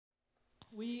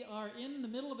are in the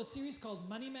middle of a series called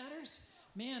Money Matters.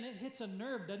 Man, it hits a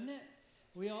nerve, doesn't it?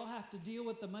 We all have to deal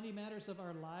with the money matters of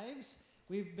our lives.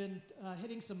 We've been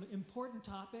hitting some important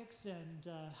topics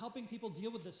and helping people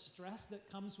deal with the stress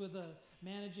that comes with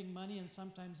managing money and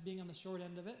sometimes being on the short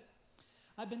end of it.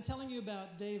 I've been telling you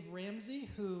about Dave Ramsey,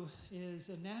 who is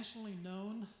a nationally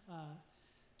known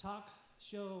talk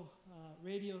show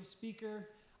radio speaker,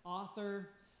 author.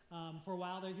 For a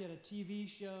while there, he had a TV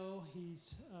show.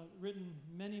 He's written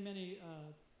many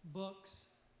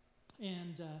books.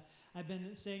 And I've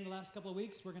been saying the last couple of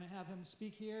weeks, we're going to have him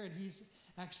speak here, and he's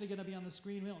actually going to be on the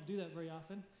screen. We don't do that very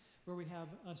often, where we have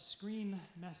a screen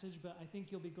message, but I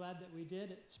think you'll be glad that we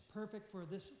did. It's perfect for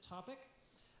this topic.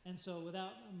 And so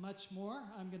without much more,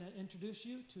 I'm going to introduce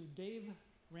you to Dave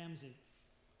Ramsey.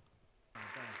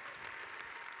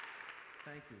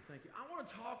 Thank you. I want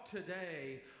to talk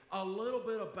today a little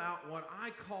bit about what I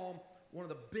call one of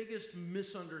the biggest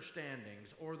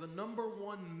misunderstandings, or the number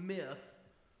one myth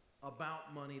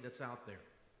about money that's out there.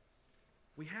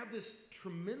 We have this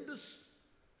tremendous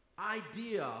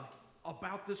idea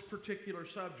about this particular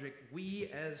subject, we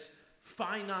as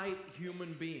finite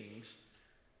human beings,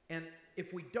 and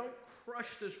if we don't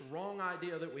crush this wrong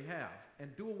idea that we have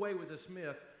and do away with this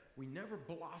myth, we never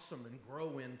blossom and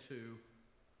grow into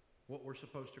what we're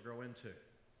supposed to grow into.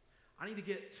 I need to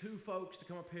get two folks to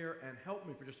come up here and help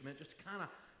me for just a minute, just to kind of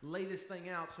lay this thing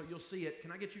out so you'll see it.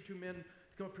 Can I get you two men to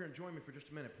come up here and join me for just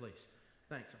a minute, please?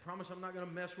 Thanks. I promise I'm not going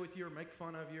to mess with you or make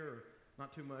fun of you, or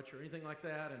not too much or anything like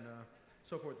that, and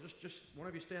so forth. Just one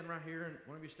of you stand right here, and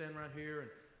one of you stand right here. And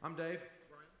I'm Dave.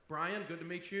 Brian, good to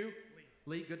meet you.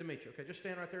 Lee, good to meet you. Okay, just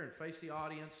stand right there and face the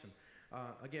audience. And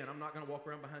again, I'm not going to walk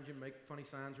around behind you and make funny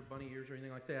signs or bunny ears or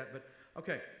anything like that. But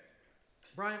okay,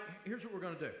 Brian, here's what we're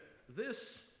going to do.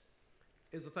 This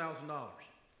is $1,000.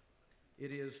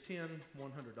 It is 10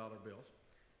 $100 bills.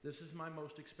 This is my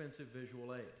most expensive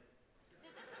visual aid.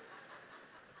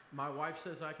 My wife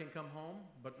says I can come home,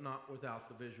 but not without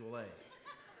the visual aid.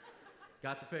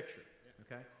 Got the picture?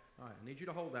 Okay? All right, I need you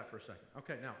to hold that for a second.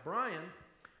 Okay, now, Brian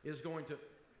is going to...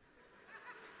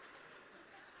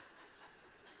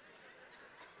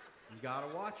 You got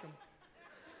to watch him.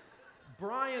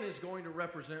 Brian is going to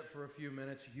represent for a few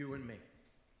minutes you and me.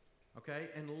 Okay?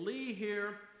 And Lee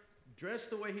here, dressed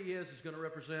the way he is going to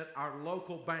represent our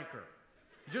local banker.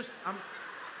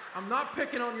 I'm not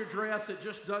picking on your dress. It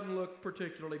just doesn't look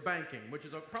particularly banking, which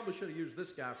is, I probably should have used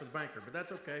this guy for the banker, but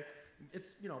that's okay.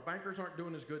 It's, bankers aren't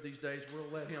doing as good these days. We'll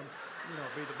let him,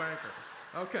 be the banker.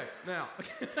 Okay, now.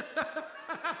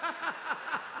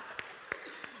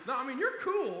 No, I mean, you're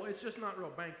cool. It's just not real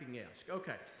banking-esque.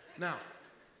 Okay, now,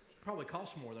 probably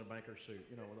costs more than a banker's suit,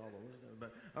 with all the,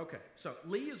 but okay. So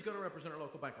Lee is going to represent our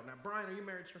local banker. Now, Brian, are you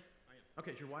married, sir? I am.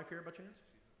 Okay, is your wife here by chance?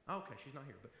 Okay, she's not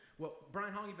here. But well,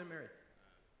 Brian, how long have you been married?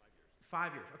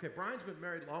 5 years. Okay, Brian's been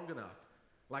married long enough,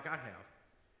 like I have,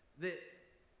 that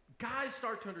guys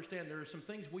start to understand there are some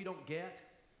things we don't get,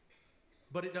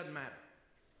 but it doesn't matter.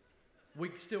 We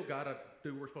still got to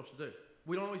do what we're supposed to do.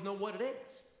 We don't always know what it is.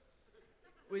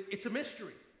 It's a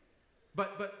mystery.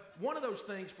 But one of those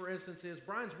things, for instance, is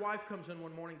Brian's wife comes in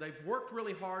one morning, they've worked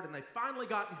really hard, and they've finally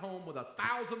gotten home with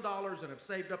 $1,000 and have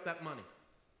saved up that money.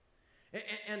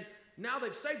 And now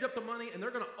they've saved up the money, and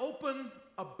they're going to open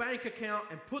a bank account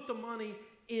and put the money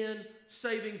in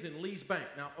savings in Lee's bank.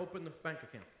 Now, open the bank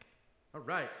account. All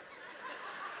right.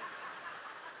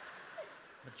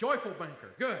 A joyful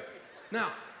banker. Good.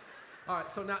 Now, all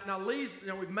right, so now Lee's,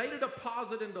 we've made a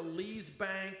deposit into Lee's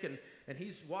bank, and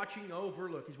he's watching over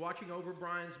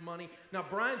Brian's money. Now,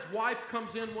 Brian's wife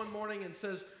comes in one morning and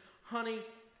says, honey,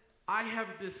 I have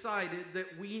decided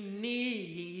that we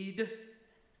need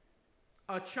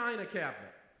a china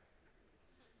cabinet.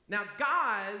 Now,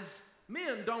 guys,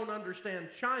 men don't understand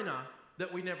china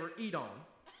that we never eat on.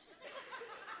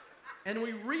 And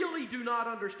we really do not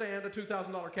understand a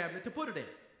 $2,000 cabinet to put it in.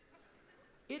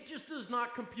 It just does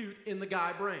not compute in the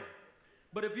guy brain.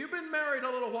 But if you've been married a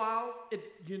little while,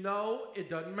 it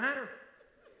doesn't matter.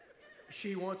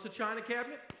 She wants a china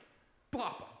cabinet,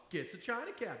 Papa gets a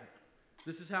china cabinet.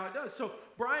 This is how it does. So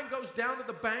Brian goes down to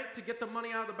the bank to get the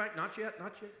money out of the bank. Not yet,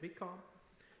 be calm.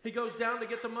 He goes down to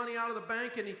get the money out of the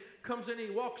bank, and he comes in and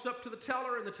he walks up to the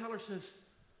teller, and the teller says,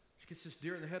 she gets this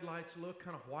deer in the headlights look,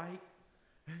 kind of white,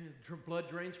 and blood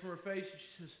drains from her face, and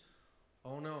she says,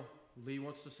 oh no, Lee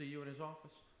wants to see you in his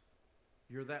office.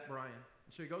 You're that Brian.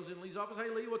 And so he goes in Lee's office, hey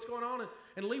Lee, what's going on?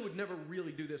 And Lee would never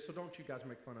really do this, so don't you guys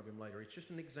make fun of him later. It's just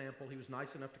an example. He was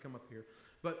nice enough to come up here.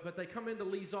 But they come into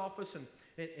Lee's office, and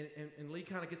Lee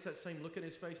kind of gets that same look in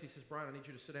his face. He says, Brian, I need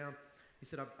you to sit down. He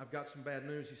said, I've got some bad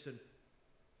news. He said,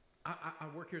 I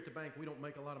work here at the bank. We don't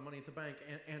make a lot of money at the bank,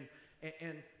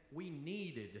 and we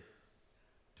needed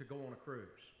to go on a cruise.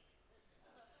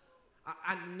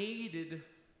 I needed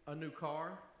a new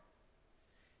car,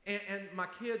 and my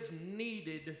kids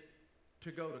needed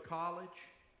to go to college,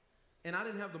 and I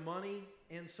didn't have the money,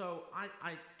 and so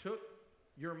I took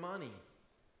your money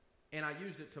and I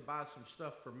used it to buy some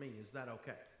stuff for me. Is that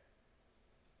okay?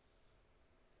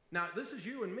 Now, this is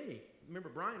you and me. Remember,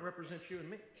 Brian represents you and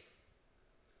me.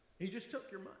 He just took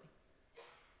your money.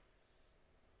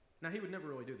 Now, he would never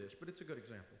really do this, but it's a good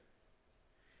example.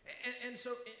 And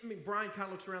so, I mean, Brian kind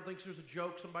of looks around, thinks there's a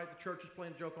joke. Somebody at the church is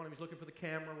playing a joke on him. He's looking for the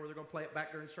camera where they're going to play it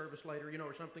back during service later,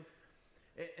 or something.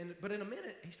 But in a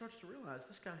minute, he starts to realize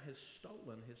this guy has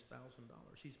stolen his $1,000.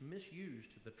 He's misused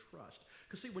the trust.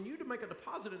 Because see, when you make a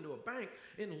deposit into a bank,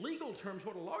 in legal terms,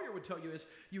 what a lawyer would tell you is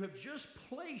you have just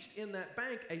placed in that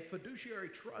bank a fiduciary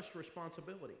trust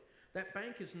responsibility. That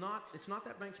bank it's not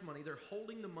that bank's money. They're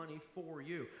holding the money for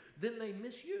you. Then they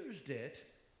misused it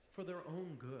for their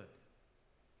own good.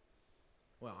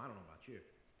 Well, I don't know about you,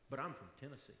 but I'm from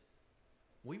Tennessee.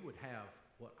 We would have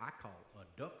what I call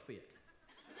a duck fit.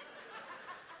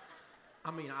 I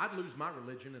mean, I'd lose my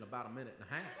religion in about a minute and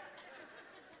a half.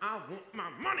 I want my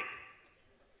money.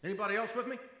 Anybody else with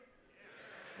me?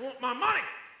 I want my money.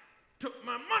 Took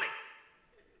my money.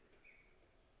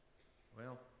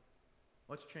 Well,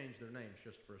 let's change their names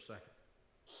just for a second.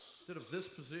 Instead of this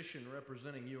position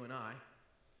representing you and I,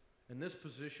 and this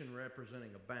position representing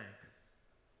a bank,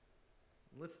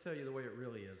 let's tell you the way it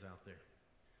really is out there.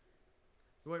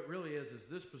 The way it really is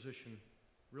this position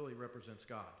really represents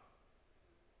God.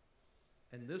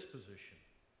 And this position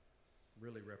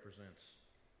really represents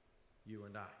you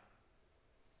and I.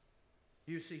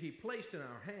 You see, he placed in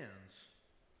our hands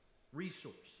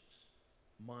resources,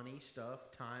 money, stuff,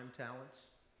 time, talents,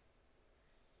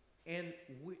 and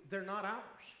they're not ours.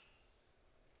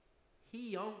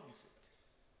 He owns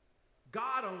it.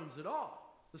 God owns it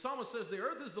all. The psalmist says, the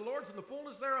earth is the Lord's and the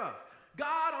fullness thereof.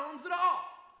 God owns it all.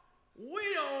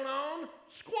 We don't own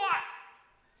squat.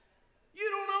 You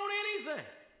don't own anything.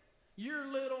 Your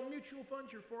little mutual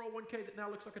funds, your 401k that now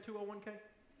looks like a 201k.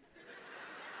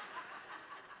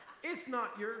 It's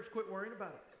not yours. Quit worrying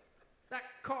about it. That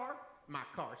car, my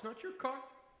car. It's not your car.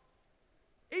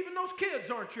 Even those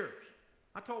kids aren't yours.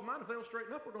 I told mine if they don't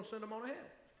straighten up, we're going to send them on ahead.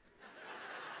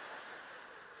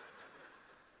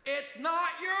 It's not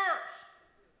yours.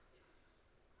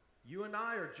 You and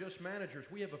I are just managers.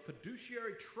 We have a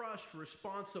fiduciary trust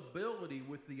responsibility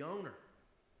with the owner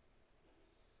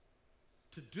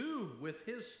to do with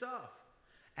his stuff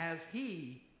as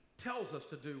he tells us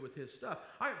to do with his stuff.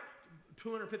 I have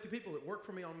 250 people that work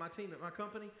for me on my team at my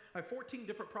company. I have 14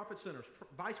 different profit centers,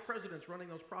 vice presidents running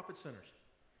those profit centers.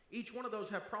 Each one of those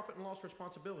have profit and loss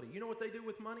responsibility. You know what they do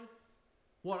with money?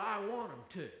 What I want them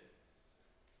to.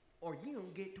 Or you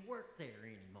don't get to work there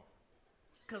anymore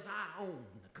because I own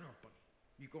the company.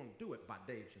 You're going to do it by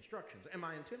Dave's instructions. Am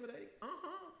I intimidating? Uh-huh.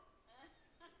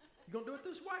 You're going to do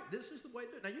it this way. This is the way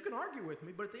to do it. Now, you can argue with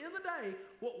me, but at the end of the day,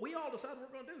 what we all decide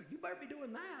we're going to do, you better be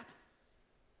doing that.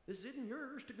 This isn't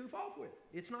yours to goof off with.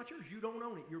 It's not yours. You don't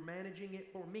own it. You're managing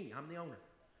it for me. I'm the owner.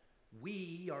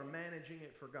 We are managing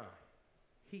it for God.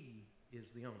 He is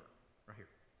the owner right here.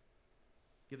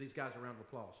 Give these guys a round of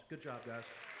applause. Good job, guys.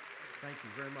 Thank you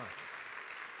very much.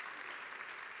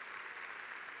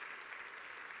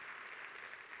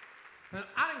 And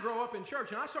I didn't grow up in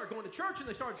church, and I started going to church, and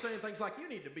they started saying things like, you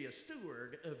need to be a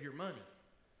steward of your money.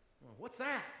 Well, what's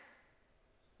that?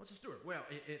 What's a steward? Well,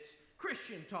 it's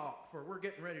Christian talk for we're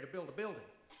getting ready to build a building.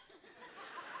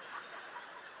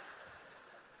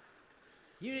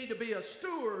 You need to be a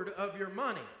steward of your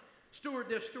money. Steward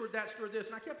this, steward that, steward this.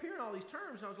 And I kept hearing all these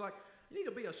terms, and I was like, you need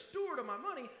to be a steward of my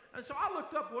money. And so I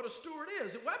looked up what a steward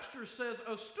is. Webster says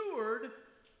a steward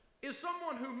is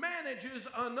someone who manages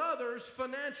another's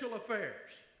financial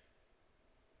affairs.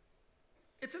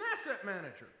 It's an asset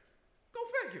manager. Go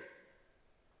figure.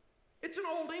 It's an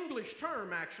old English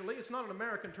term, actually. It's not an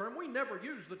American term. We never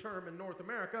use the term in North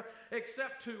America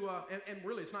except to, and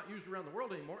really it's not used around the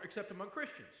world anymore, except among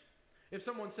Christians. If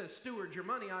someone says steward your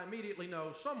money, I immediately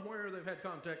know somewhere they've had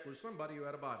contact with somebody who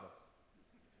had a Bible.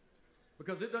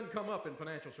 Because it doesn't come up in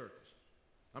financial circles.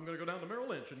 I'm going to go down to Merrill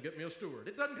Lynch and get me a steward.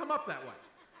 It doesn't come up that way.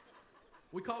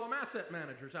 We call them asset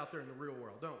managers out there in the real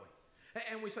world, don't we?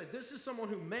 And we say, this is someone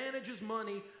who manages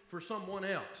money for someone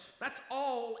else. That's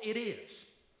all it is.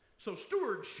 So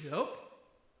stewardship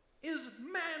is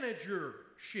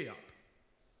managership.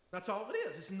 That's all it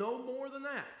is. It's no more than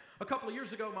that. A couple of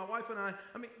years ago, my wife and I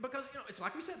mean, because, it's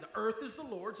like we said, the earth is the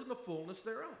Lord's and the fullness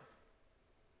thereof.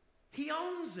 He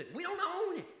owns it. We don't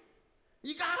own it.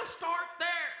 You got to start there.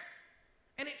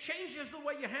 And it changes the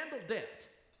way you handle debt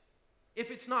if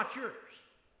it's not yours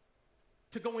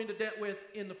to go into debt with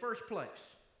in the first place.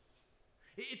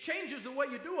 It changes the way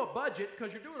you do a budget,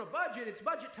 because you're doing a budget, it's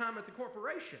budget time at the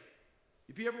corporation.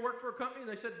 If you ever worked for a company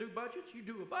and they said do budgets, you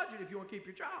do a budget if you want to keep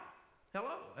your job.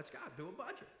 Hello, that's God, do a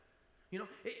budget. You know,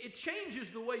 it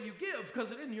changes the way you give because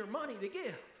it isn't your money to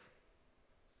give.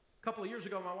 A couple of years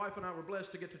ago, my wife and I were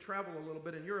blessed to get to travel a little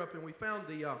bit in Europe, and we found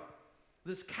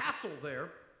this castle there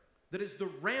that is the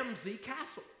Ramsey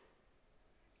Castle.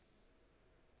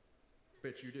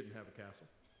 Bet you didn't have a castle.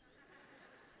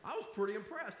 I was pretty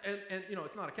impressed. And you know,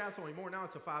 it's not a castle anymore. Now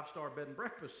it's a 5-star bed and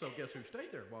breakfast, so guess who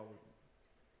stayed there? Well,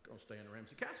 we're going to stay in the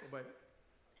Ramsey Castle, baby.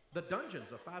 The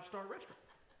Dungeon's a 5-star restaurant.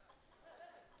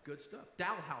 Good stuff.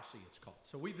 Dalhousie, it's called.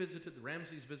 So we visited, the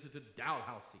Ramseys visited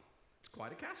Dalhousie. It's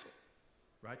quite a castle.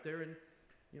 Right there in,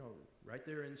 right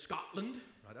there in Scotland,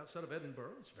 right outside of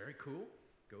Edinburgh. It's very cool.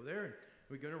 Go there, and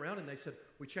we went around, and they said,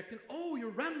 we checked in. Oh,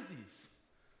 you're Ramseys.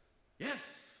 Yes.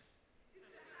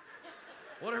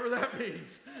 Whatever that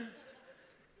means.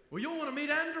 Well, you'll want to meet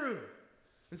Andrew.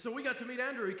 And so we got to meet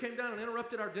Andrew. He came down and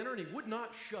interrupted our dinner, and he would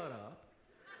not shut up.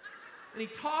 And he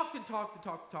talked and talked and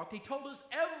talked and talked. He told us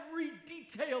every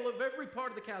detail of every part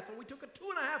of the castle. We took a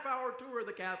 2.5-hour tour of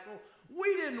the castle.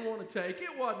 We didn't want to take.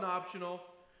 It wasn't optional.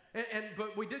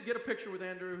 But we did get a picture with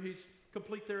Andrew. He's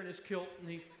complete there in his kilt, and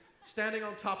he's standing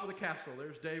on top of the castle.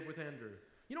 There's Dave with Andrew.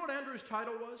 You know what Andrew's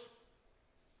title was?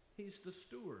 He's the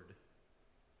steward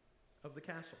of the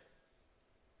castle.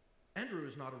 Andrew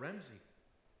is not a Ramsey.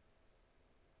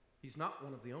 He's not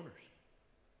one of the owners.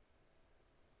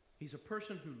 He's a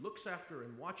person who looks after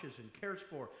and watches and cares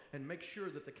for and makes sure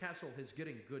that the castle is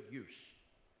getting good use.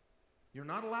 You're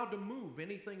not allowed to move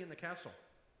anything in the castle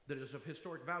that is of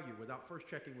historic value without first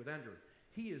checking with Andrew.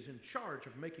 He is in charge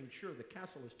of making sure the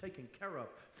castle is taken care of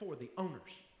for the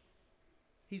owners.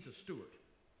 He's a steward.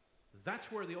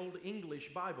 That's where the Old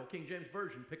English Bible, King James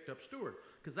Version, picked up steward,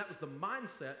 because that was the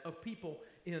mindset of people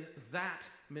in that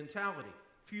mentality.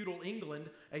 Feudal England,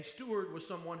 a steward was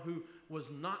someone who was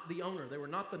not the owner. They were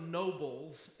not the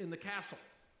nobles in the castle.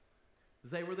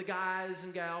 They were the guys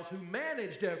and gals who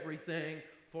managed everything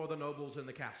for the nobles in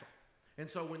the castle. And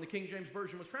so when the King James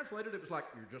Version was translated, it was like,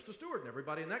 you're just a steward. And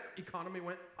everybody in that economy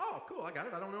went, oh, cool, I got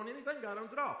it. I don't own anything. God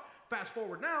owns it all. Fast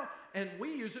forward now, and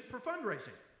we use it for fundraising.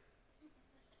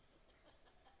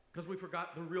 Because we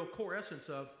forgot the real core essence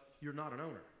of, you're not an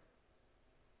owner.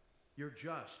 You're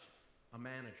just a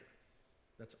manager.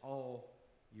 That's all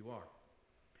you are.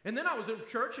 And then I was in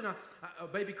church, and a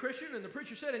baby Christian, and the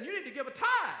preacher said, and you need to give a tithe.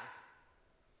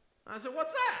 I said,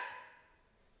 what's that?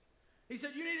 He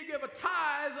said, you need to give a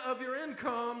tithe of your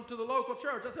income to the local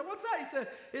church. I said, what's that? He said,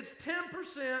 it's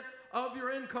 10% of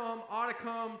your income ought to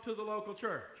come to the local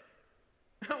church.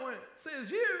 I went, says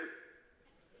you?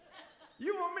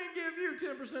 You want me to give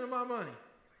you 10% of my money?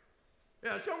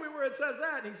 Yeah, show me where it says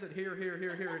that. And he said, here, here,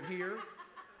 here, here, and here.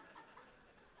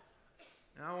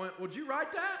 And I went, would you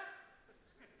write that?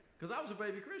 Because I was a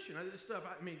baby Christian.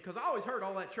 Because I always heard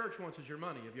all that church wants is your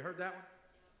money. Have you heard that one?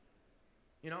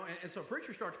 You know, and so a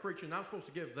preacher starts preaching, and I'm supposed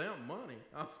to give them money.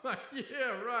 I was like,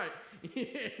 yeah, right.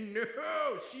 Yeah, no,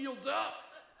 shields up.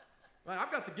 Right,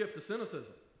 I've got the gift of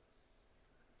cynicism.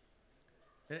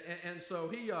 And so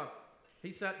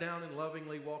he sat down and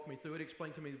lovingly walked me through it,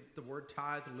 explained to me the word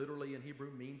tithe literally in Hebrew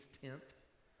means tenth.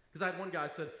 Because I had one guy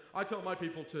said, I tell my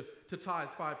people to tithe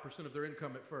 5% of their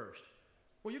income at first.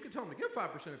 Well, you can tell them to give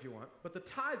 5% if you want, but the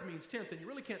tithe means tenth, and you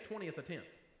really can't 20th a tenth.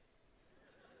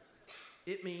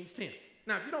 It means tenth.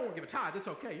 Now, if you don't want to give a tithe, it's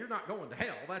okay. You're not going to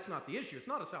hell. That's not the issue. It's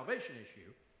not a salvation issue.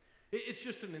 It's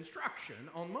just an instruction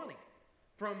on money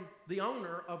from the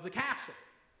owner of the castle.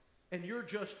 And you're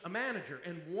just a manager.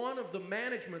 And one of the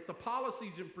management, the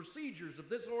policies and procedures of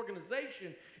this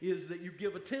organization is that you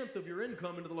give 1/10 of your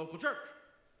income into the local church.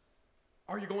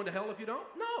 Are you going to hell if you don't?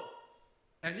 No.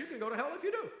 And you can go to hell if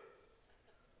you do.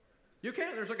 You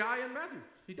can. There's a guy in Matthew.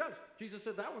 He does. Jesus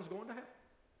said that one's going to hell.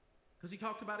 Because he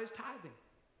talked about his tithing.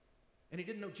 And he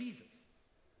didn't know Jesus.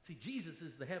 See, Jesus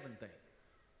is the heaven thing.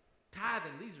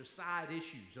 Tithing, these are side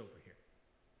issues over here.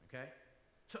 Okay?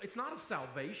 So it's not a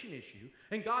salvation issue.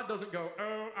 And God doesn't go,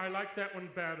 oh, I like that one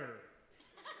better.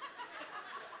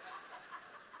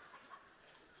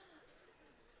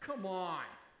 Come on.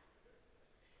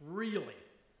 Really?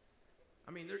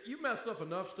 I mean, you messed up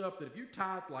enough stuff that if you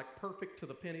tithe like perfect to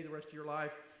the penny the rest of your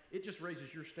life, it just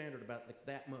raises your standard about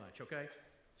that much, okay?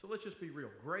 So let's just be real.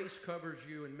 Grace covers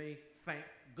you and me. Thank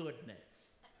goodness.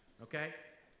 Okay?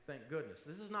 Thank goodness.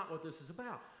 This is not what this is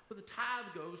about. But the tithe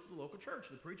goes to the local church.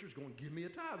 The preacher's going, give me a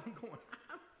tithe. I'm going,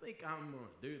 I think I'm going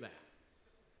to do that.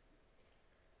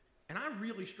 And I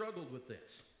really struggled with this.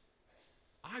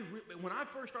 When I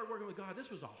first started working with God, this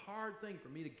was a hard thing for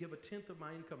me to give a tenth of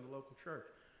my income to the local church.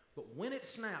 But when it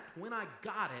snapped, when I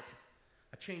got it,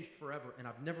 I changed forever, and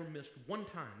I've never missed one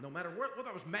time, no matter whether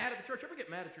I was mad at the church. Ever get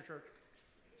mad at your church?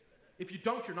 If you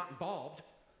don't, you're not involved.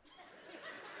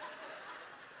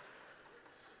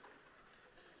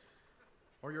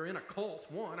 Or you're in a cult,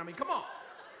 one. I mean, come on.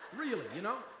 Really, you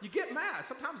know? You get mad.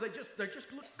 Sometimes they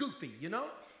just look goofy, you know?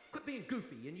 Quit being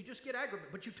goofy, and you just get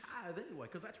aggravated. But you tithe anyway,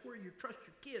 because that's where you trust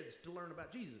your kids to learn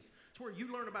about Jesus. It's where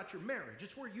you learn about your marriage.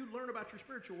 It's where you learn about your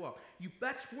spiritual walk.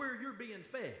 That's where you're being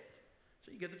fed.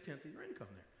 So you get the tenth of your income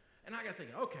there. And I got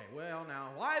thinking, okay, well, now,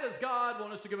 why does God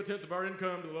want us to give a tenth of our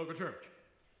income to the local church?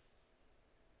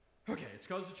 Okay, it's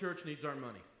because the church needs our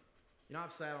money. You know,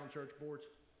 I've sat on church boards.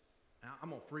 Now, I'm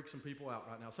going to freak some people out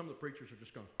right now. Some of the preachers are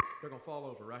just they're going to fall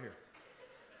over right here.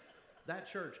 That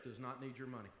church does not need your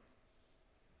money.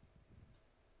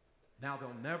 Now,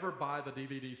 they'll never buy the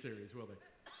DVD series, will they?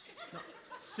 No,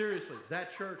 seriously,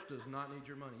 that church does not need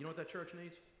your money. You know what that church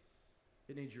needs?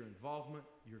 It needs your involvement,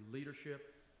 your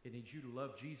leadership. It needs you to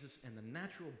love Jesus, and the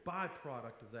natural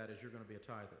byproduct of that is you're going to be a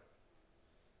tither.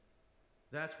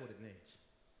 That's what it needs.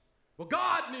 Well,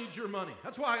 God needs your money.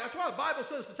 That's why the Bible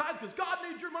says to tithe, because God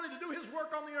needs your money to do his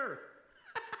work on the earth.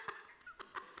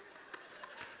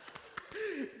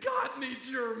 God needs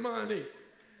your money.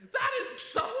 That is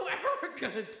so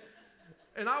arrogant.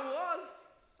 And I'm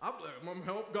going to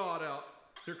help God out.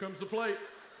 Here comes the plate.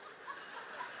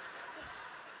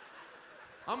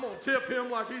 I'm going to tip him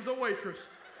like he's a waitress.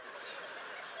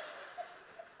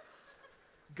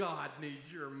 God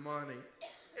needs your money.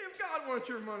 If God wants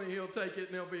your money, he'll take it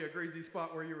and there'll be a greasy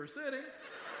spot where you were sitting.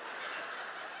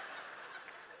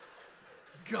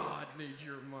 God needs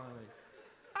your money.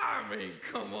 I mean,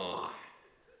 come on.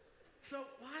 So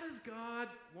why does God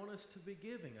want us to be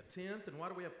giving a tenth? And why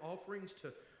do we have offerings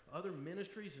to other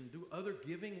ministries and do other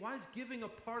giving? Why is giving a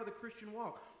part of the Christian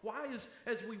walk? Why is,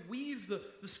 as we weave the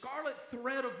scarlet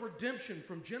thread of redemption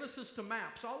from Genesis to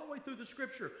Maps all the way through the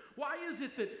Scripture, why is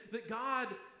it that God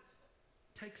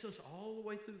takes us all the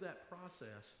way through that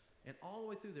process, and all the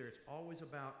way through there, it's always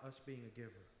about us being a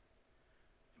giver?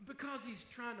 Because he's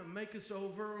trying to make us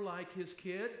over like his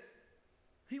kid.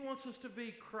 He wants us to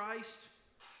be Christ-like.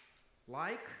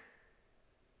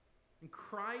 And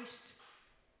Christ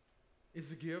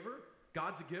is a giver.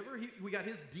 God's a giver. We got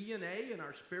his DNA in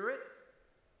our spirit.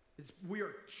 We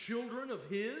are children of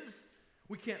his.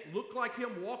 We can't look like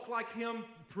him, walk like him,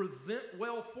 present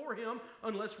well for him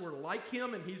unless we're like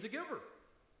him and he's a giver.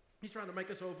 He's trying to make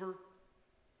us over.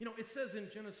 You know, it says in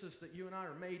Genesis that you and I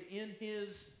are made in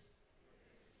his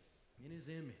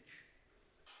image.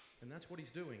 And that's what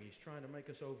he's doing. He's trying to make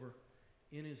us over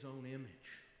in his own image.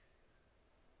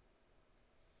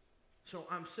 So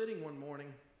I'm sitting one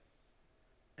morning,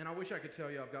 and I wish I could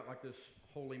tell you I've got like this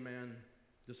holy man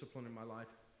discipline in my life.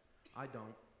 I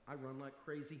don't. I run like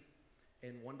crazy.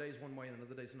 And one day's one way and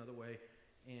another day's another way.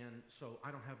 And so I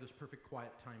don't have this perfect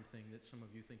quiet time thing that some of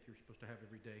you think you're supposed to have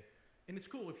every day. And it's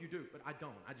cool if you do, but I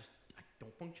don't. I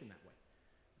don't function that way.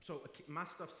 So my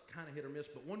stuff's kind of hit or miss.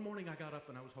 But one morning I got up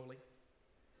and I was holy.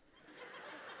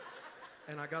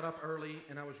 And I got up early,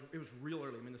 and it was real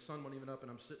early. I mean, the sun wasn't even up,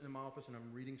 and I'm sitting in my office, and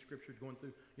I'm reading scripture, going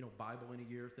through, Bible in a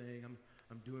year thing.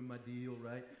 I'm doing my deal,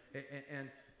 right?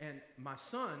 And my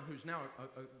son, who's now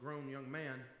a grown young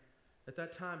man, at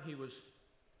that time he was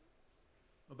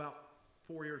about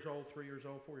 4 years old, 3 years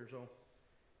old, 4 years old,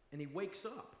 and he wakes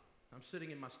up. I'm sitting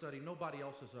in my study. Nobody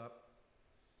else is up.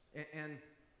 And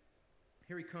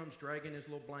here he comes dragging his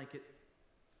little blanket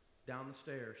down the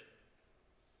stairs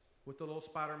with the little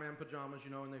Spider-Man pajamas,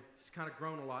 and he's kind of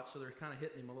grown a lot, so they're kind of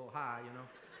hitting him a little high,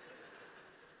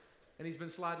 And he's been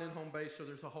sliding in home base, so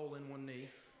there's a hole in one knee.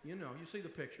 You see the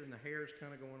picture, and the hair's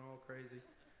kind of going all crazy.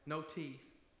 No teeth.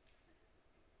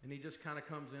 And he just kind of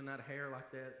comes in that hair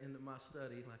like that into my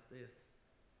study like this.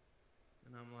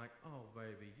 And I'm like, oh,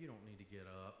 baby, you don't need to get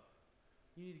up.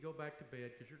 You need to go back to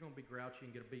bed because you're going to be grouchy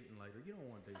and get a beating later. You don't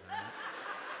want to do that.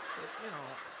 So,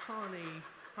 honey,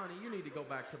 you need to go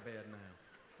back to bed now.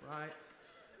 Right?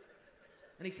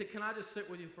 And he said, can I just sit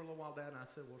with you for a little while, Dad? And I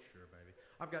said, well, sure, baby.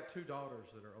 I've got 2 daughters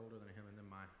that are older than him and then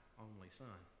my only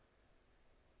son.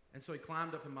 And so he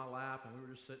climbed up in my lap, and we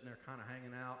were just sitting there kind of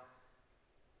hanging out.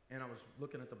 And I was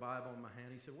looking at the Bible in my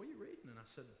hand. He said, what are you reading? And I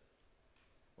said,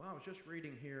 well, I was just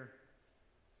reading here,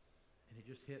 and it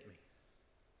just hit me.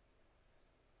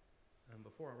 And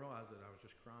before I realized it, I was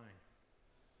just crying.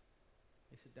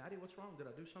 He said, Daddy, what's wrong? Did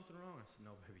I do something wrong? I said,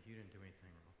 no, baby, you didn't do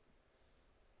anything wrong.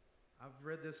 I've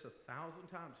read this 1,000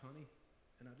 times, honey,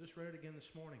 and I just read it again this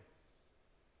morning.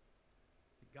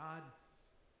 God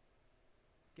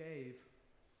gave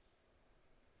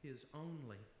his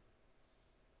only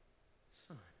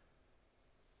Son.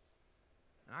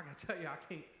 And I got to tell you, I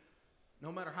can't,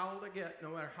 no matter how old I get, no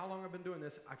matter how long I've been doing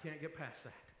this, I can't get past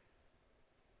that.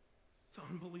 It's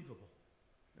unbelievable.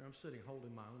 There I'm sitting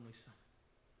holding my only Son.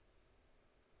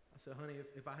 I said, honey,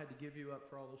 if I had to give you up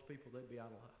for all those people, they'd be out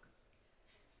of luck.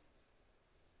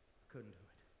 I couldn't do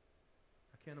it.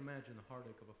 I can't imagine the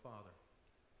heartache of a father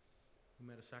who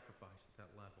made a sacrifice at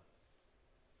that level.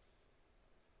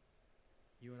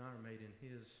 You and I are made in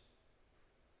his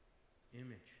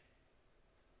image.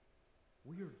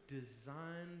 We are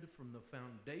designed from the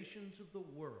foundations of the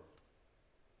world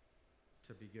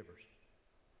to be givers.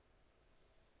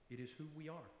 It is who we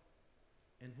are.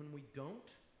 And when we don't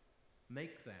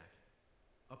make that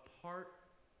a part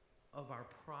of our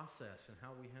process and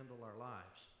how we handle our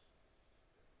lives,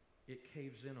 it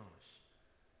caves in on us.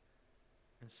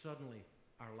 And suddenly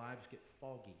our lives get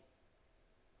foggy,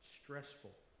 stressful.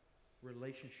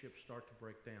 Relationships start to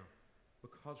break down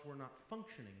because we're not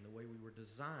functioning the way we were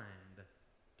designed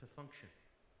to function.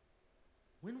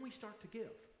 When we start to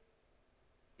give,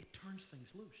 it turns things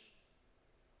loose.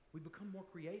 We become more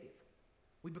creative.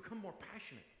 We become more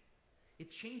passionate.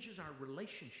 It changes our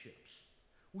relationships.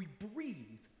 We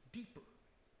breathe deeper.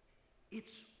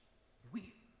 It's weird.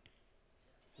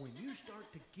 When you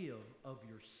start to give of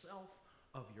yourself,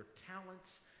 of your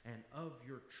talents, and of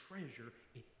your treasure,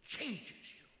 it changes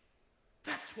you.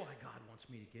 That's why God wants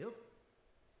me to give.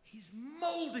 He's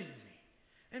molding me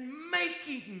and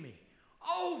making me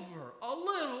over a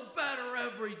little better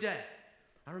every day.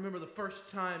 I remember the first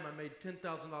time I made $10,000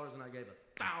 and I gave $1,000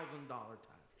 tithe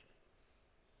check.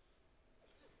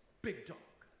 Big talk.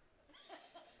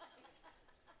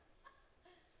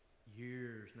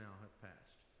 Years now have passed.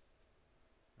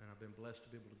 And I've been blessed to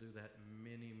be able to do that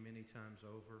many, many times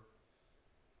over.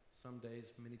 Some days,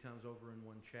 many times over in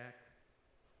one check.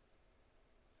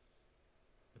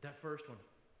 But that first one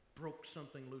broke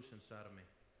something loose inside of me.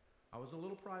 I was a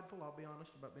little prideful, I'll be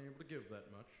honest, about being able to give that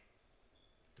much.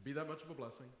 To be that much of a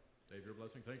blessing. Dave, you're a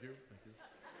blessing. Thank you. Thank you.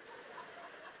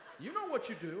 You know what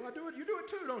you do. I do it. You do it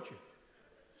too, don't you?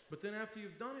 But then after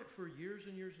you've done it for years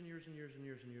and years and years and years and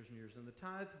years and years and years, and the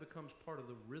tithe becomes part of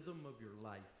the rhythm of your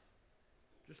life,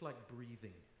 just like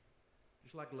breathing,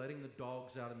 just like letting the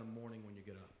dogs out in the morning when you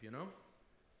get up, you know?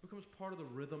 It becomes part of the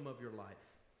rhythm of your life.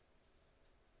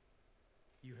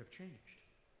 You have changed.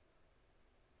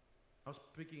 I was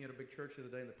speaking at a big church the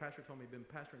other day, and the pastor told me he'd been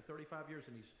pastoring 35 years,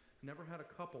 and he's never had a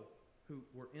couple who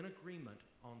were in agreement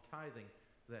on tithing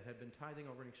that had been tithing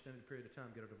over an extended period of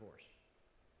time get a divorce.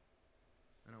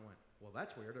 And I went, well,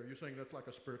 that's weird. Are you saying that's like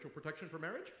a spiritual protection for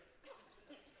marriage?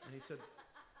 And he said,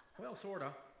 well, sort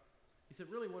of. He said,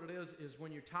 really what it is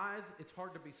when you tithe, it's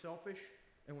hard to be selfish,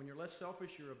 and when you're less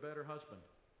selfish, you're a better husband.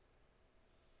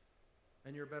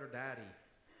 And you're a better daddy.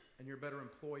 And you're a better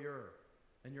employer.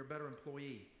 And you're a better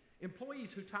employee. Employees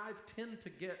who tithe tend to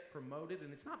get promoted,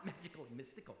 and it's not magical and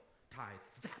mystical. Tithe,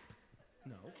 zap.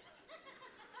 No.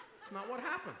 It's not what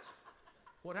happens.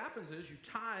 What happens is you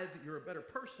tithe, you're a better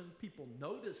person. People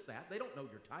notice that. They don't know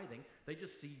you're tithing. They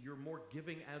just see you're more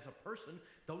giving as a person.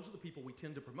 Those are the people we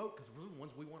tend to promote because those are the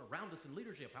ones we want around us in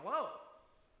leadership. Hello.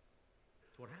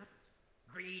 That's what happens.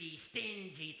 Greedy,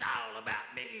 stingy, it's all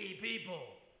about me people.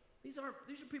 These are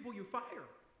people you fire.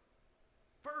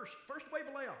 First wave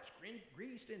of layoffs.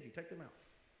 Greedy, stingy, take them out.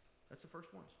 That's the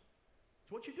first ones.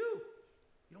 It's what you do.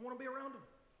 You don't want to be around them.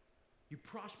 You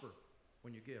prosper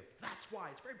when you give. That's why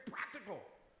it's very practical,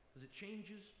 because it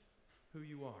changes who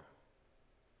you are.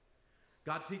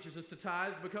 God teaches us to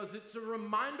tithe because it's a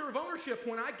reminder of ownership.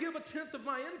 When I give 1/10 of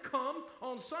my income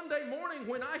on Sunday morning,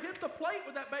 when I hit the plate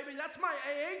with that baby, that's my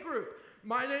AA group.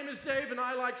 My name is Dave and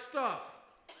I like stuff.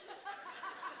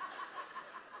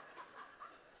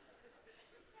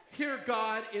 Here,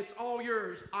 God, it's all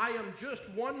yours. I am just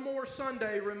one more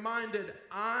Sunday reminded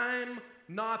I'm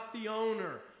not the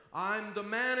owner. I'm the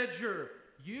manager.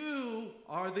 You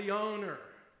are the owner.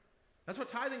 That's what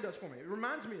tithing does for me. It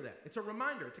reminds me of that. It's a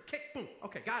reminder. It's a kick. Boom.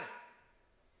 Okay, got it.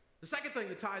 The second thing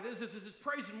the tithe is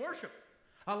praise and worship.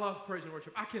 I love praise and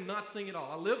worship. I cannot sing at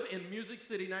all. I live in Music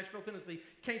City, Nashville, Tennessee.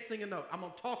 Can't sing a note. I'm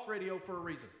on talk radio for a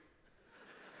reason.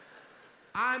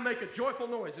 I make a joyful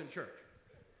noise in church.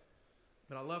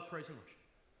 But I love praise and worship.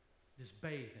 Just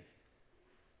bathe in it.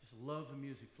 Just love the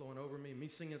music flowing over me. Me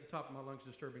singing at the top of my lungs,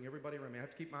 disturbing everybody around me. I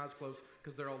have to keep my eyes closed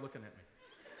because they're all looking at me.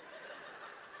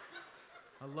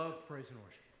 I love praise and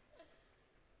worship.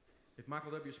 If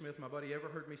Michael W. Smith, my buddy, ever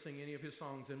heard me sing any of his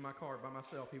songs in my car by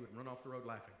myself, he would run off the road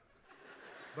laughing.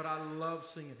 But I love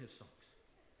singing his songs.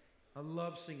 I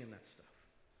love singing that stuff.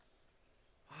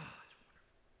 Ah, it's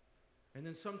wonderful. And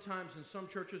then sometimes in some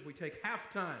churches we take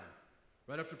halftime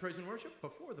Right after praise and worship,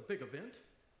 before the big event,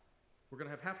 we're going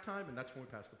to have halftime, and that's when we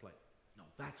pass the plate. No,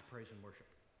 that's praise and worship.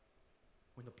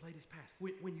 When the plate is passed,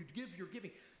 when you give your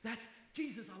giving, that's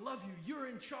Jesus, I love you. You're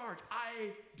in charge.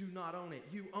 I do not own it.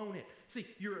 You own it. See,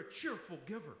 you're a cheerful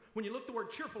giver. When you look the word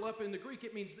cheerful up in the Greek,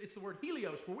 it means it's the word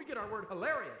helios, where we get our word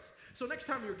hilarious. So next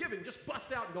time you're giving, just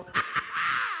bust out and go, ha ha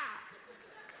ha!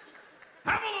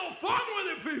 Have a little fun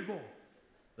with it, people.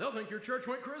 They'll think your church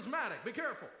went charismatic. Be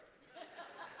careful.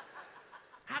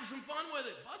 Have some fun with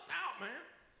it. Bust out, man.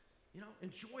 You know,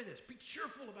 enjoy this. Be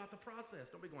cheerful about the process.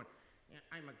 Don't be going, yeah,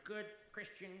 I'm a good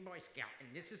Christian Boy Scout, and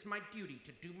this is my duty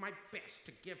to do my best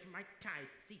to give my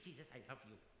tithe. See, Jesus, I love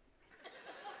you.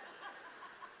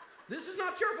 This is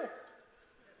not cheerful.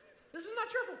 This is not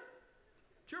cheerful.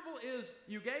 Cheerful is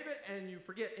you gave it and you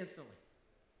forget instantly.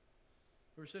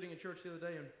 We were sitting in church the other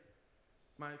day, and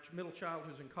my middle child,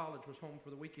 who's in college, was home for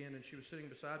the weekend, and she was sitting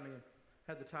beside me and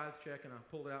had the tithe check, and I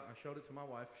pulled it out and I showed it to my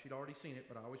wife. She'd already seen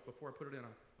it, but I always, before I put it in, I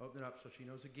open it up so she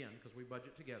knows again, because we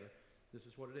budget together. This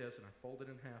is what it is, and I fold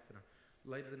it in half, and I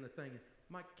laid it in the thing, and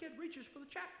my kid reaches for the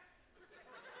check.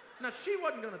 Now, she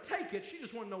wasn't going to take it. She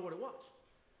just wanted to know what it was.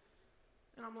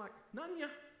 And I'm like, none ya.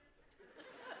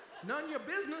 None your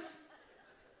business.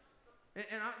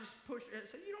 And I just pushed and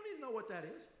said, you don't need to know what that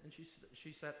is. And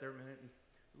she sat there a minute, and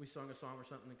we sung a song or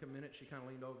something. And in a minute, she kind of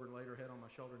leaned over and laid her head on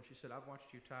my shoulder, and she said, I've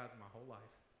watched you tithe my whole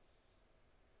life.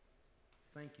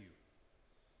 Thank you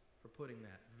for putting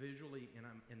that visually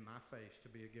in my face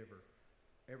to be a giver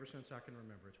ever since I can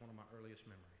remember. It's one of my earliest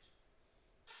memories.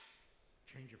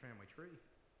 Change your family tree.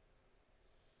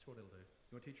 That's what it'll do.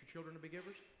 You want to teach your children to be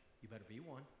givers? You better be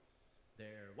one.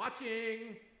 They're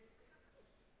watching.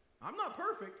 I'm not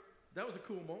perfect. That was a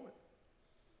cool moment.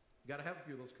 You got to have a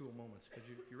few of those cool moments, because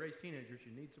you raise teenagers,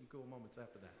 you need some cool moments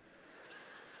after that.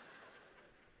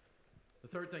 The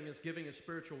third thing is giving is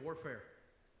spiritual warfare.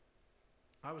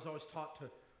 I was always taught to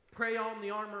pray on the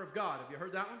armor of God. Have you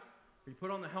heard that one? You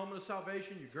put on the helmet of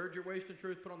salvation, you gird your waist in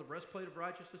truth, put on the breastplate of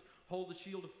righteousness, hold the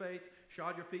shield of faith,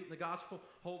 shod your feet in the gospel,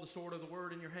 hold the sword of the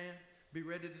word in your hand, be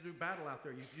ready to do battle out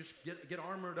there. You just get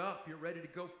armored up. You're ready to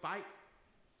go fight.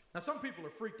 Now, some people are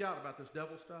freaked out about this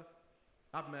devil stuff.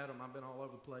 I've met them. I've been all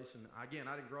over the place. And again,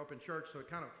 I didn't grow up in church, so it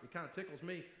kind of tickles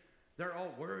me. They're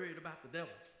all worried about the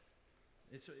devil.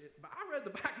 But I read the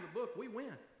back of the book. We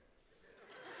win.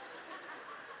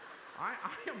 I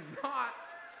am not.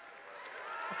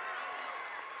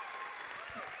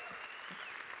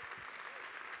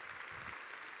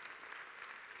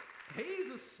 He's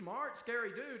a smart,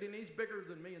 scary dude, and he's bigger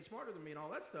than me and smarter than me and all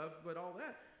that stuff,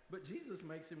 but Jesus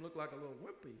makes him look like a little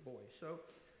wimpy boy. So,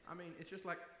 I mean, it's just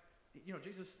like,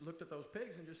 Jesus looked at those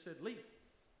pigs and just said, leave.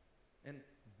 And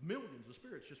millions of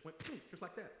spirits just went, just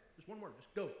like that. Just one word,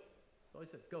 just go. That's all he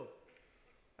said, go.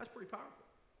 That's pretty powerful.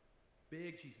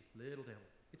 Big Jesus, little devil.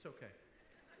 It's okay.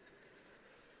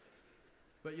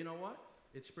 But you know what?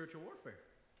 It's spiritual warfare.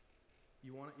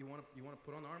 You want to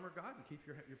put on the armor of God and keep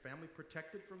your family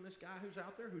protected from this guy who's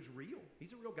out there, who's real.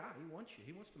 He's a real guy. He wants you.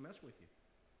 He wants to mess with you.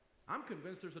 I'm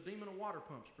convinced there's a demon of water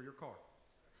pumps for your car.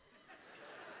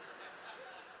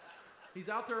 He's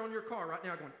out there on your car right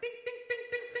now going, ding, ding, ding,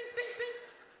 ding, ding, ding, ding.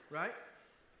 Right?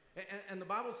 And the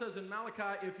Bible says in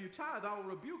Malachi, if you tithe, I will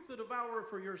rebuke the devourer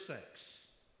for your sakes,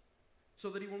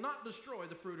 so that he will not destroy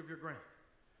the fruit of your ground.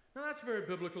 Now, that's very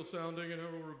biblical sounding, and I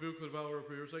will rebuke the devourer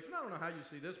for your sakes. And I don't know how you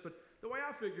see this, but the way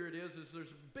I figure it is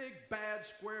there's big, bad,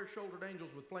 square-shouldered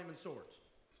angels with flaming swords.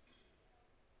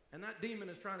 And that demon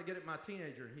is trying to get at my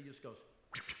teenager, and he just goes,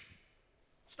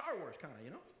 Star Wars kind of,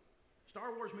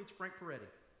 Star Wars meets Frank Peretti,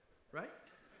 right?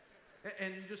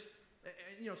 And you just,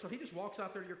 so he just walks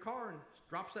out there to your car and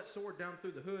drops that sword down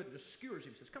through the hood and just skewers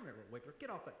him. Says, come here, little wiggler, get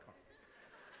off that car.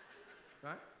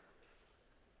 Right?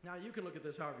 Now, you can look at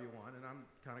this however you want, and I'm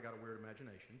kind of got a weird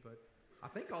imagination, but I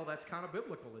think all that's kind of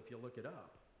biblical if you look it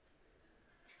up.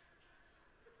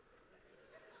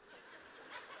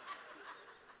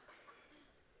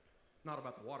 Not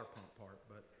about the water pump part,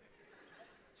 but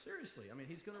seriously, I mean,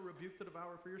 he's going to rebuke the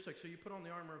devourer for your sake. So you put on the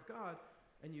armor of God,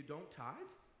 and you don't tithe?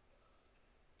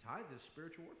 Tithe is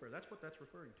spiritual warfare. That's what that's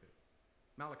referring to.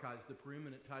 Malachi is the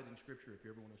preeminent tithing scripture. If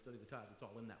you ever want to study the tithe, it's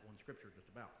all in that one scripture just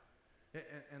about.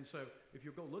 And so if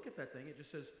you go look at that thing, it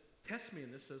just says, test me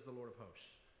in this, says the Lord of hosts.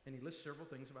 And he lists several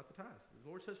things about the tithe. The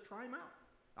Lord says, try him out.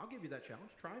 I'll give you that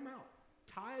challenge. Try him out.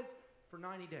 Tithe for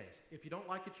 90 days. If you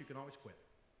don't like it, you can always quit.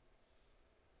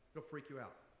 It'll freak you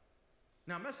out.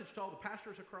 Now, a message to all the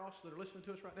pastors across that are listening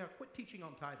to us right now, quit teaching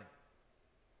on tithing.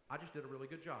 I just did a really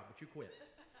good job, but you quit.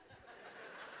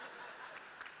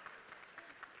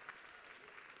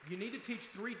 You need to teach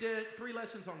three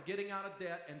lessons on getting out of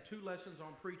debt and 2 lessons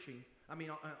on preaching. I mean,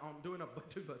 on doing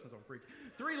 2 lessons on preaching.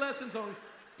 3 lessons on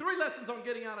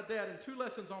getting out of debt, and 2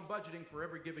 lessons on budgeting for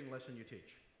every giving lesson you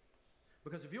teach.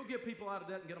 Because if you'll get people out of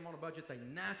debt and get them on a budget, they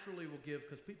naturally will give,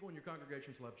 because people in your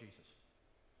congregations love Jesus.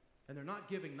 And they're not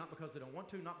giving not because they don't want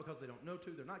to, not because they don't know to.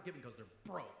 They're not giving because they're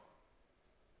broke.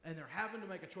 And they're having to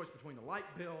make a choice between the light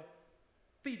bill,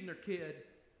 feeding their kid,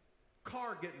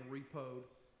 car getting repoed.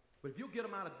 But if you'll get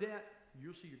them out of debt,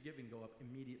 you'll see your giving go up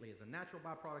immediately as a natural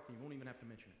byproduct, and you won't even have to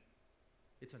mention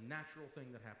it. It's a natural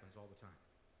thing that happens all the time.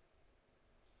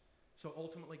 So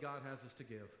ultimately, God has us to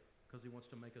give because he wants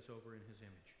to make us over in his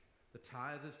image. The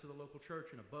tithe is to the local church,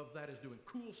 and above that is doing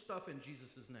cool stuff in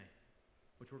Jesus' name,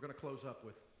 which we're going to close up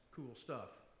with cool stuff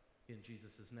in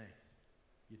Jesus' name.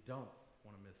 You don't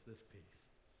want to miss this piece.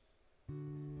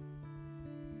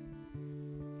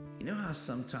 You know how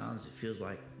sometimes it feels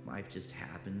like life just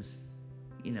happens?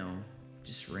 You know,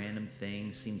 just random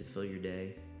things seem to fill your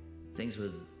day. Things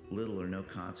with little or no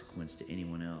consequence to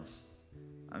anyone else.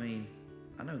 I mean,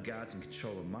 I know God's in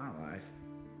control of my life,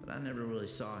 but I never really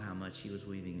saw how much he was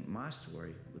weaving my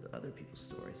story with other people's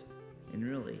stories, and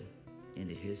really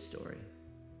into his story.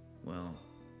 Well,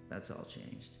 that's all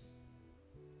changed.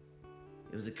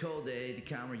 It was a cold day, the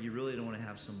kind where you really don't want to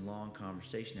have some long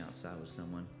conversation outside with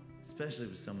someone, especially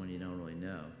with someone you don't really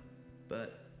know.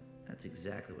 But that's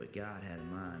exactly what God had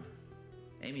in mind.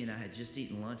 Amy and I had just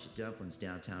eaten lunch at Dumplings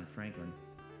downtown Franklin,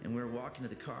 and we were walking to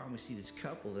the car and we see this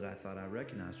couple that I thought I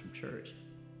recognized from church.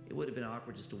 It would have been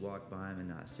awkward just to walk by them and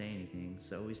not say anything,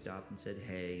 so we stopped and said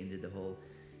hey and did the whole,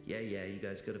 yeah, you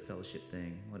guys go to fellowship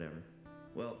thing, whatever.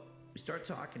 Well, we start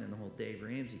talking and the whole Dave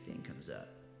Ramsey thing comes up.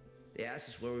 They asked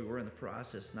us where we were in the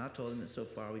process, and I told them that so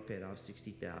far we paid off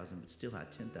 $60,000 but still had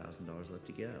 $10,000 left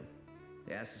to go.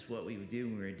 They asked us what we would do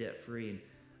when we were debt-free, and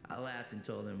I laughed and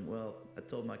told them, well, I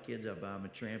told my kids I'd buy them a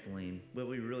trampoline, but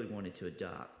we really wanted to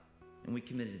adopt, and we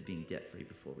committed to being debt-free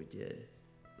before we did.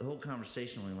 The whole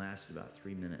conversation only lasted about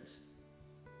 3 minutes.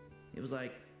 It was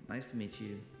like, nice to meet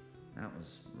you. That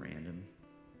was random.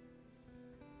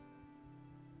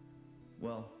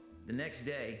 Well, the next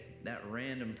day, that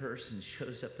random person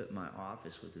shows up at my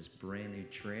office with this brand new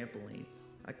trampoline.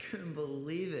 I couldn't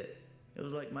believe it. It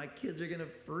was like my kids are gonna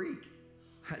freak.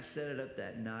 I set it up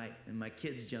that night, and my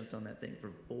kids jumped on that thing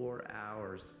for 4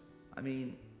 hours. I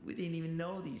mean, we didn't even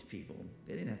know these people.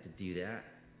 They didn't have to do that.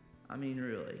 I mean,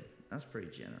 really, that's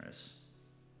pretty generous.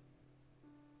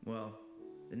 Well,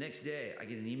 the next day, I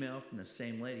get an email from the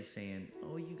same lady saying,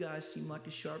 oh, you guys seem like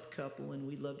a sharp couple, and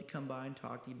we'd love to come by and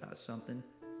talk to you about something.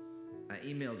 I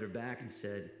emailed her back and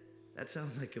said, that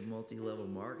sounds like a multi-level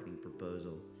marketing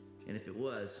proposal. And if it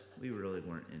was, we really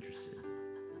weren't interested.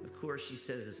 Of course, she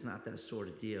says it's not that sort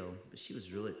of deal, but she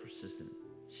was really persistent.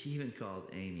 She even called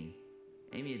Amy.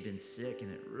 Amy had been sick,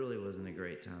 and it really wasn't a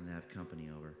great time to have company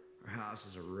over. Our house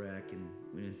is a wreck, and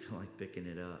we didn't feel like picking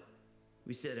it up.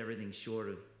 We said everything short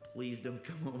of, please don't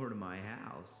come over to my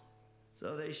house.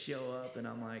 So they show up, and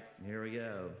I'm like, here we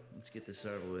go. Let's get this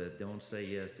over with. Don't say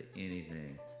yes to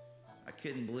anything. I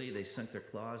couldn't believe they sunk their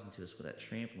claws into us with that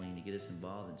trampoline to get us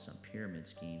involved in some pyramid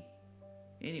scheme.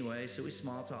 Anyway, so we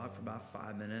small talked for about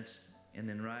 5 minutes, and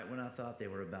then right when I thought they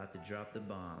were about to drop the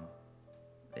bomb,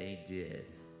 they did.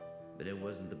 But it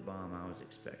wasn't the bomb I was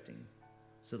expecting.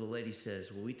 So the lady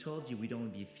says, well, we told you we'd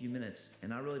only be a few minutes,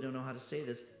 and I really don't know how to say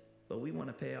this, but we want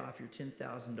to pay off your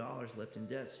 $10,000 left in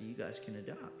debt so you guys can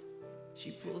adopt.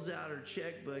 She pulls out her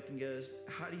checkbook and goes,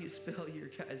 how do you spell your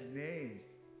guys' names?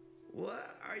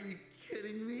 What? Are you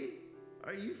kidding me?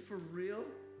 Are you for real?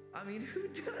 I mean, who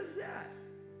does that?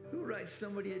 Who writes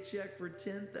somebody a check for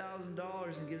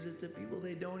 $10,000 and gives it to people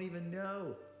they don't even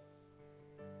know?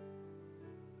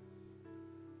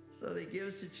 So they give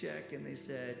us a check and they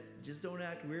said, just don't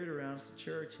act weird around us at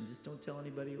church and just don't tell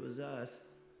anybody it was us.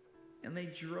 And they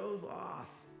drove off.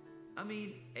 I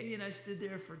mean, Amy and I stood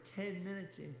there for 10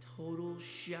 minutes in total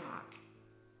shock.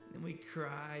 Then we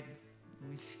cried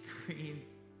and we screamed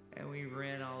and we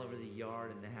ran all over the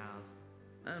yard and the house.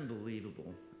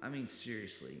 Unbelievable. I mean,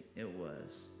 seriously, it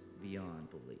was beyond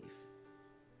belief.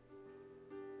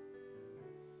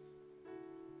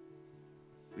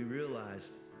 We realized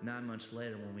 9 months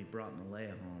later when we brought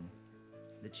Malaya home,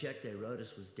 the check they wrote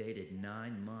us was dated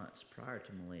 9 months prior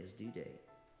to Malaya's due date.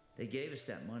 They gave us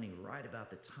that money right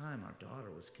about the time our daughter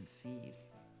was conceived.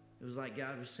 It was like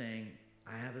God was saying,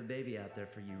 I have a baby out there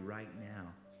for you right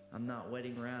now. I'm not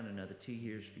waiting around another 2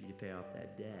 years for you to pay off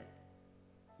that debt.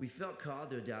 We felt called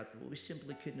to adopt, but we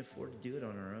simply couldn't afford to do it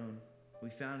on our own. We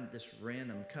found this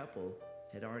random couple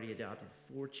had already adopted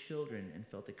 4 children and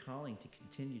felt a calling to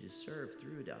continue to serve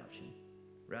through adoption.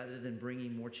 Rather than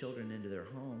bringing more children into their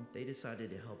home, they decided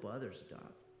to help others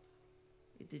adopt.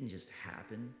 It didn't just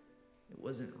happen. It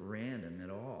wasn't random at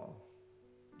all.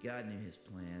 God knew his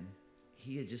plan.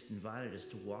 He had just invited us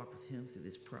to walk with him through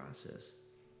this process.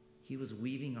 He was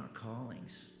weaving our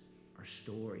callings, our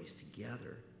stories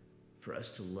together for us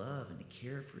to love and to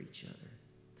care for each other,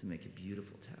 to make a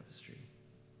beautiful tapestry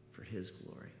for his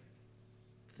glory.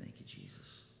 Thank you,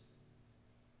 Jesus.